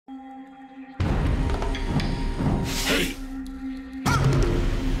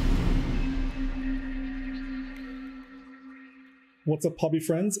What's up, hobby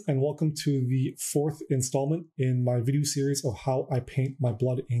friends, and welcome to the fourth installment in my video series of how I paint my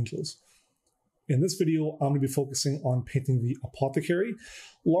blood angels. In this video, I'm going to be focusing on painting the Apothecary,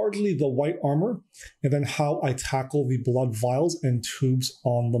 largely the white armor, and then how I tackle the blood vials and tubes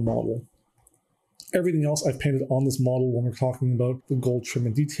on the model. Everything else I've painted on this model when we're talking about the gold trim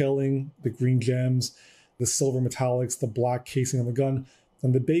and detailing, the green gems, the silver metallics, the black casing on the gun,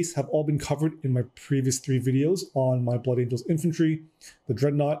 and the base have all been covered in my previous 3 videos on my Blood Angels Infantry, the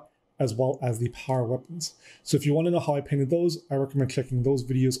Dreadnought, as well as the power weapons. So if you want to know how I painted those, I recommend checking those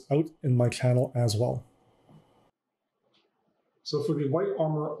videos out in my channel as well. So for the white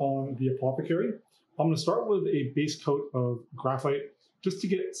armor on the Apothecary, I'm going to start with a base coat of graphite just to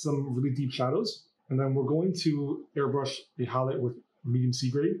get some really deep shadows. And then we're going to airbrush a highlight with medium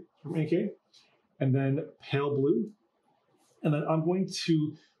C grade from AK, and then pale blue. And then I'm going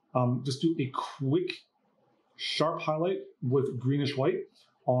to just do a quick, sharp highlight with greenish white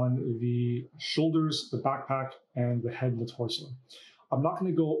on the shoulders, the backpack, and the head and the torso. I'm not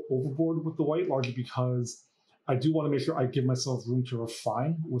going to go overboard with the white, largely because I do want to make sure I give myself room to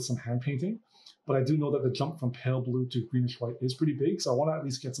refine with some hand painting. But I do know that the jump from pale blue to greenish white is pretty big, so I want to at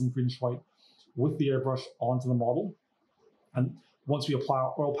least get some greenish white with the airbrush onto the model. And once we apply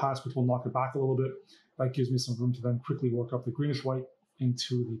our oil pass, which will knock it back a little bit, that gives me some room to then quickly work up the greenish white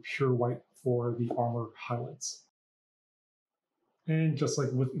into the pure white for the armor highlights. And just like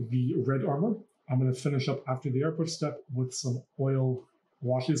with the red armor, I'm going to finish up after the airbrush step with some oil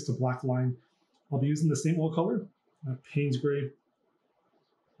washes to black line. I'll be using the same oil color, Payne's Gray,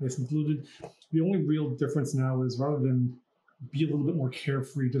 nice and diluted. The only real difference now is rather than be a little bit more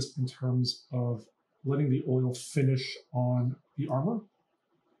carefree just in terms of letting the oil finish on the armor,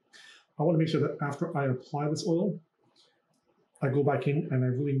 I want to make sure that after I apply this oil, I go back in and I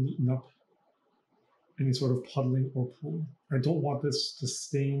really neaten up any sort of puddling or pooling. I don't want this to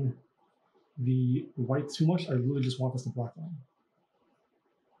stain the white too much. I really just want this to black line.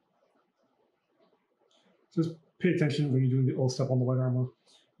 Just pay attention when you're doing the oil step on the white armor.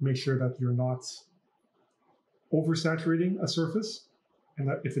 Make sure that you're not oversaturating a surface, and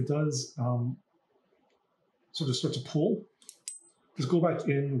that if it does sort of start to pool, just go back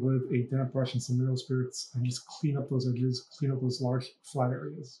in with a damp brush and some mineral spirits and just clean up those edges, clean up those large flat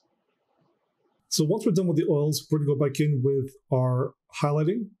areas. So once we're done with the oils, we're going to go back in with our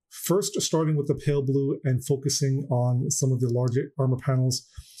highlighting. First, starting with the pale blue and focusing on some of the larger armor panels,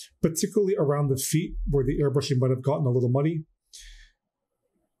 particularly around the feet where the airbrushing might have gotten a little muddy.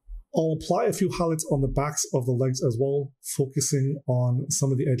 I'll apply a few highlights on the backs of the legs as well, focusing on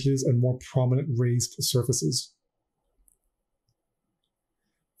some of the edges and more prominent raised surfaces.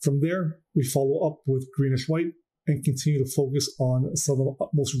 From there, we follow up with greenish white and continue to focus on some of the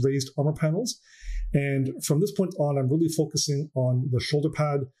most raised armor panels. And from this point on, I'm really focusing on the shoulder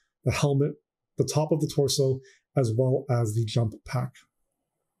pad, the helmet, the top of the torso, as well as the jump pack.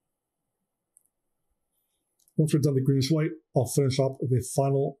 Once we're done the greenish white, I'll finish up with a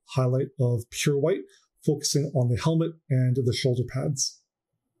final highlight of pure white, focusing on the helmet and the shoulder pads.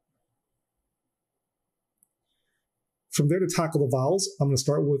 From there, to tackle the vials, I'm going to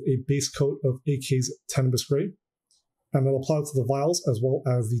start with a base coat of AK's Tenebrous Gray, and I'll apply it to the vials as well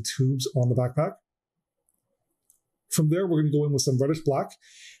as the tubes on the backpack. From there, we're going to go in with some reddish black,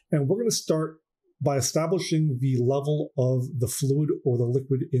 and we're going to start by establishing the level of the fluid or the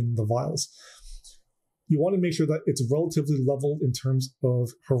liquid in the vials. You want to make sure that it's relatively level in terms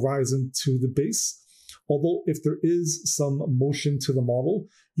of horizon to the base. Although if there is some motion to the model,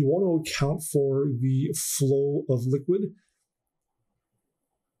 you want to account for the flow of liquid,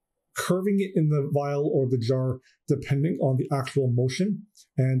 curving it in the vial or the jar depending on the actual motion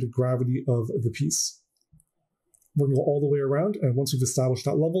and gravity of the piece. We're going to go all the way around, and once we've established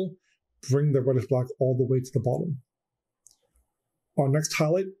that level, bring the reddish black all the way to the bottom. Our next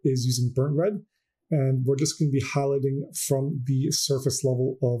highlight is using burnt red, and we're just going to be highlighting from the surface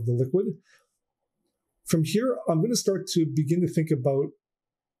level of the liquid. From here, I'm going to start to begin to think about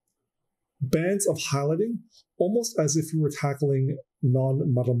bands of highlighting, almost as if you were tackling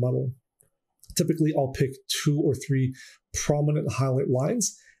non-metal metal. Typically, I'll pick 2 or 3 prominent highlight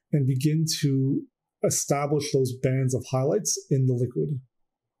lines and begin to establish those bands of highlights in the liquid.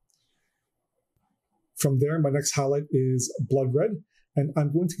 From there, my next highlight is blood red, and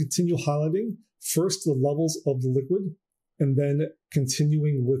I'm going to continue highlighting first the levels of the liquid, and then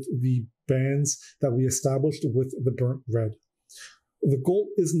continuing with the bands that we established with the burnt red. The goal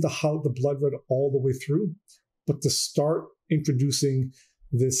isn't to highlight the blood red all the way through, but to start introducing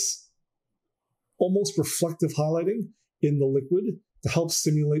this almost reflective highlighting in the liquid to help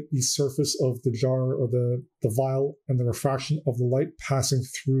simulate the surface of the jar or the vial and the refraction of the light passing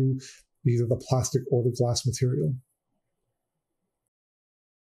through either the plastic or the glass material.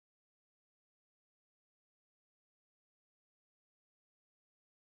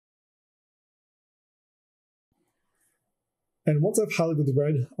 And once I've highlighted the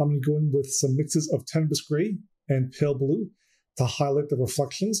red, I'm going to go in with some mixes of tenuous gray and pale blue to highlight the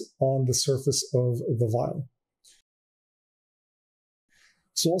reflections on the surface of the vial.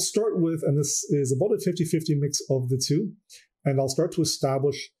 So I'll start with, and this is about a 50-50 mix of the two, and I'll start to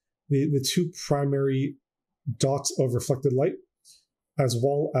establish the two primary dots of reflected light, as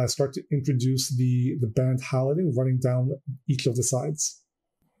well as start to introduce the band highlighting running down each of the sides.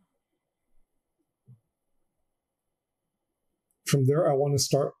 From there, I want to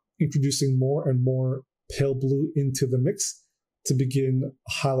start introducing more and more pale blue into the mix to begin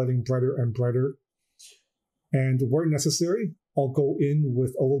highlighting brighter and brighter. And where necessary, I'll go in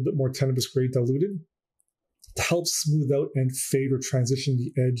with a little bit more tenuous gray diluted to help smooth out and fade or transition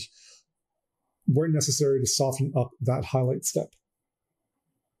the edge where necessary to soften up that highlight step.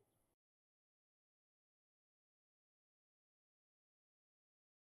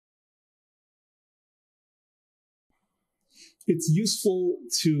 It's useful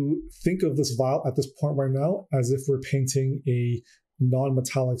to think of this vial at this point right now as if we're painting a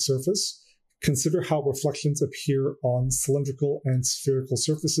non-metallic surface. Consider how reflections appear on cylindrical and spherical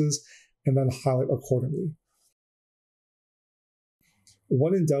surfaces, and then highlight accordingly.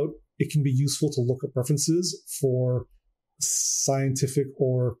 When in doubt, it can be useful to look up references for scientific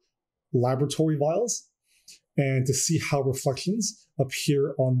or laboratory vials and to see how reflections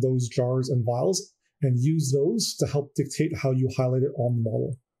appear on those jars and vials, and use those to help dictate how you highlight it on the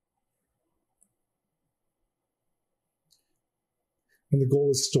model. And the goal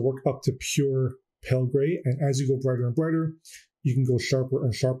is to work up to pure pale gray, and as you go brighter and brighter, you can go sharper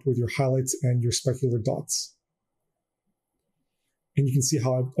and sharper with your highlights and your specular dots. And you can see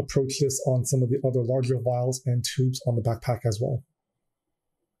how I've approached this on some of the other larger vials and tubes on the backpack as well.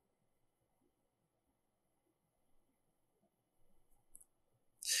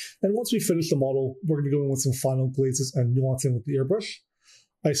 And once we finish the model, we're going to go in with some final glazes and nuancing with the airbrush.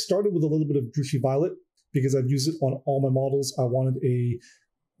 I started with a little bit of Druchy Violet because I've used it on all my models. I wanted a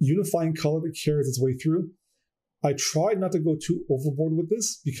unifying color that carries its way through. I tried not to go too overboard with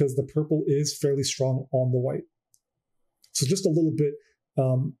this because the purple is fairly strong on the white. So just a little bit,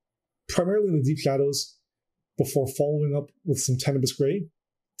 primarily in the deep shadows, before following up with some tenuous gray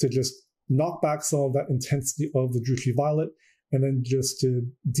to just knock back some of that intensity of the Druchy Violet, and then just to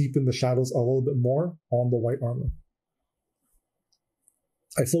deepen the shadows a little bit more on the white armor.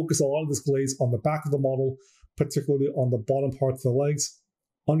 I focus a lot of this glaze on the back of the model, particularly on the bottom part of the legs,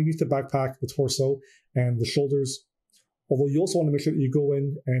 underneath the backpack, the torso, and the shoulders. Although you also want to make sure that you go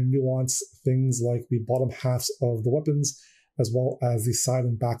in and nuance things like the bottom halves of the weapons, as well as the side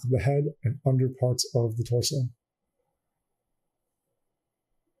and back of the head and under parts of the torso.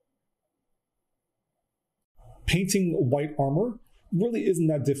 Painting white armor really isn't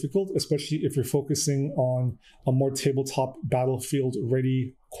that difficult, especially if you're focusing on a more tabletop battlefield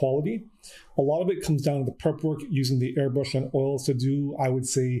ready quality. A lot of it comes down to the prep work using the airbrush and oils to do, I would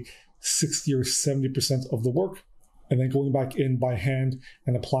say, 60 or 70% of the work, and then going back in by hand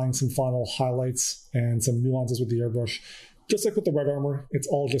and applying some final highlights and some nuances with the airbrush. Just like with the red armor, it's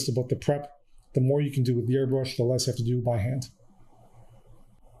all just about the prep. The more you can do with the airbrush, the less you have to do by hand.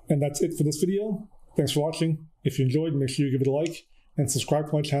 And that's it for this video. Thanks for watching. If you enjoyed, make sure you give it a like and subscribe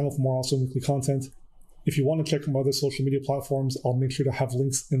to my channel for more awesome weekly content. If you want to check out my other social media platforms, I'll make sure to have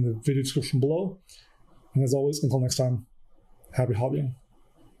links in the video description below. And as always, until next time, happy hobbying.